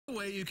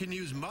way you can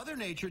use Mother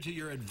Nature to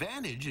your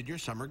advantage in your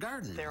summer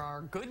garden. There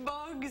are good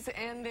bugs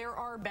and there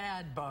are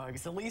bad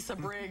bugs. Lisa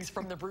Briggs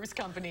from the Briggs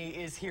Company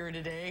is here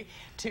today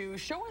to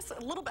show us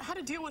a little bit how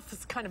to deal with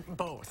this kind of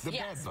both.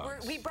 Yes,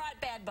 we brought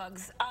bad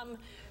bugs.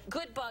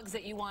 Good bugs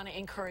that you want to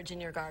encourage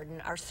in your garden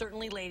are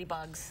certainly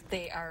ladybugs.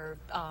 They are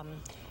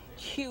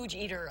huge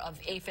eater of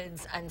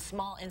aphids and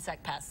small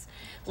insect pests.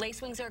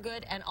 Lacewings are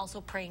good, and also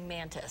praying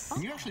mantis.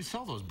 And you actually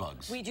sell those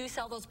bugs. We do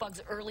sell those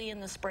bugs early in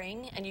the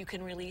spring, and you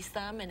can release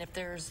them, and if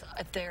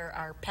there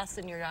are pests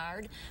in your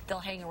yard, they'll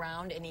hang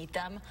around and eat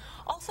them.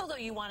 Also, though,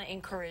 you want to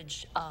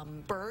encourage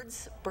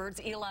birds. Birds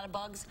eat a lot of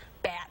bugs.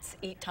 Bats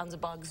eat tons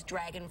of bugs.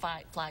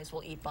 Dragonflies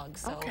will eat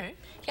bugs. So, okay.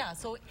 Yeah,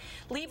 so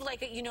leave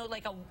like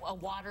a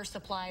water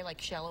supply, like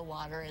shallow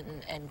water,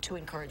 and to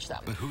encourage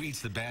them. But who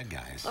eats the bad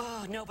guys?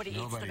 Oh, nobody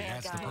eats the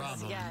bad that's guys. The problem.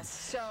 Yes.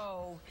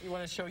 So you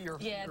want to show your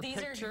these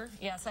picture?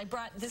 Yes, I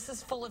brought. This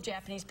is full of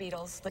Japanese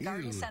beetles. The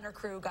garden center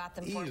crew got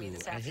them for me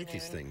this afternoon. I hate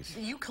these things.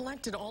 You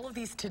collected all of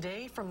these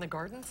today from the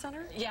garden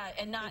center? Yeah,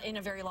 and not in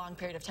a very long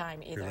period of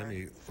time either. Here, let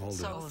me hold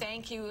so it.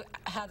 Thank you,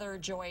 Heather,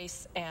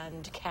 Joyce,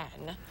 and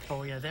Ken.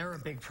 Oh yeah, they're a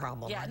big problem.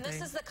 Yeah, and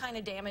this is the kind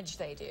of damage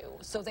they do.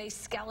 So they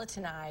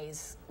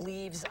skeletonize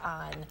leaves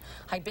on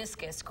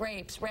hibiscus,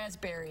 grapes,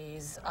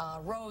 raspberries,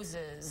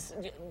 roses,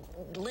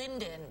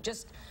 linden.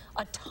 Just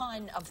a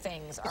ton of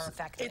things are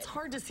affected. It's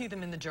hard to see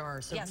them in the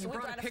jar, so you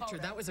brought a picture.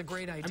 That was a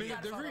great idea.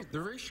 I mean,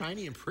 they're very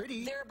shiny and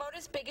pretty. They're about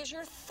as big as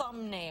your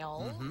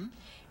thumbnail,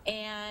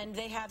 and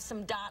they have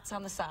some dots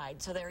on the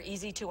side, so they're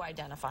easy to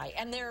identify.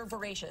 And they're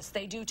voracious.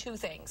 They do two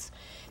things.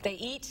 They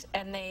eat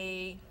and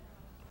they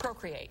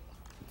procreate.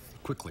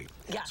 Quickly.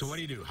 Yes. So what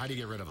do you do? How do you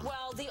get rid of them?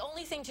 Well, the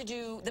only thing to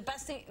do, the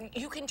best thing,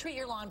 you can treat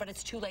your lawn, but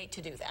it's too late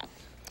to do that.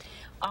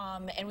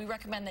 And we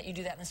recommend that you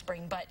do that in the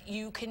spring, but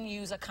you can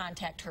use a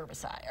contact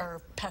herbicide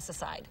or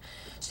pesticide.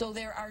 So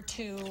there are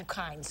two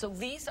kinds. So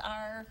these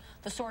are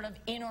the sort of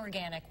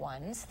inorganic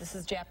ones. This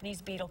is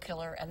Japanese beetle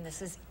killer, and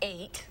this is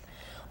 8.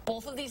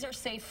 Both of these are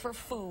safe for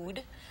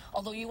food,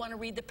 although you want to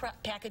read the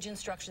package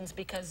instructions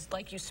because,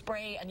 like, you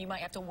spray and you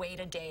might have to wait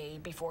a day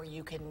before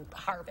you can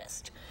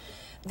harvest.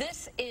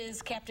 This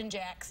is Captain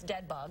Jack's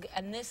dead bug,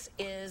 and this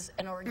is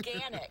an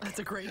organic. That's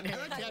a great name.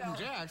 I like Captain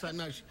Jack's. I'm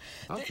not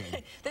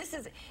okay.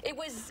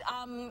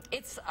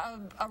 It's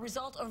a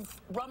result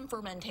of rum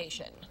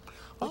fermentation,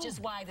 which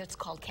is why that's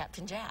called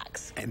Captain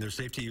Jack's. And they're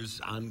safe to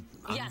use on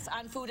Yes,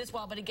 on food as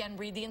well, but again,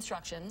 read the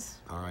instructions.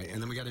 All right,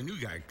 and then we got a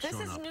new guy This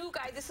showing is up. New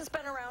guy. This has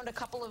been around a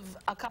couple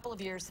of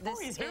years. This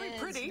he's very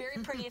pretty. Very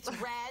pretty. It's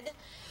red.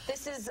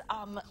 This is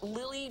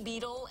lily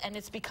beetle, and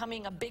it's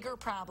becoming a bigger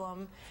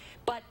problem,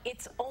 but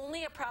it's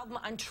only a problem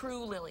on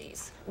true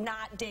lilies,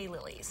 not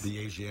daylilies. The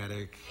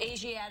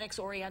Asiatics,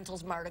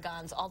 Orientals,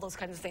 Martigons, all those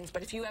kinds of things.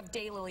 But if you have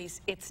daylilies,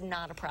 it's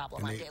not a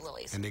problem on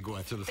daylilies. And they go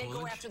after the foliage? They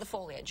go after the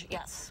foliage,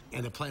 yes.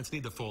 And the plants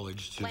need the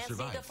foliage to survive. Plants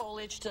need the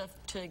foliage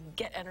to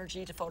get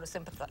energy to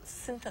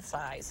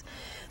photosynthesize.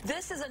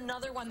 This is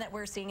another one that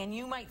we're seeing, and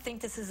you might think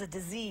this is a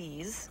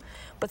disease,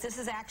 but this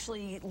is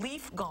actually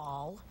leaf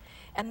gall.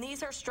 And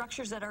these are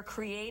structures that are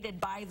created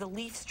by the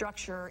leaf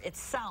structure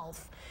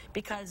itself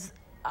because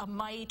a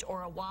mite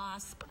or a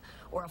wasp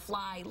or a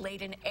fly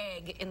laid an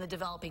egg in the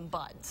developing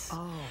buds.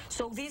 Oh.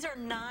 So these are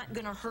not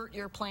going to hurt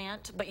your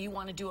plant, but you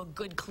want to do a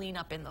good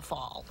cleanup in the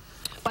fall.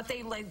 But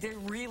they're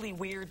really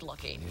weird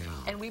looking.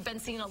 Yeah. And we've been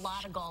seeing a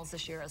lot of galls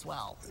this year as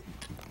well.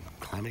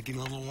 Climate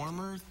getting a little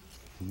warmer.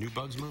 New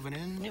bugs moving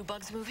in. New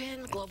bugs move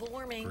in. Global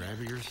warming.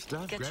 Grab your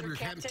stuff. Grab your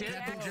Captain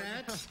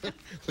Jack's.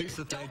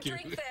 Lisa, thank you.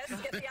 Don't drink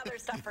this. Get the other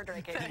stuff for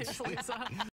drinking. Thanks, Lisa.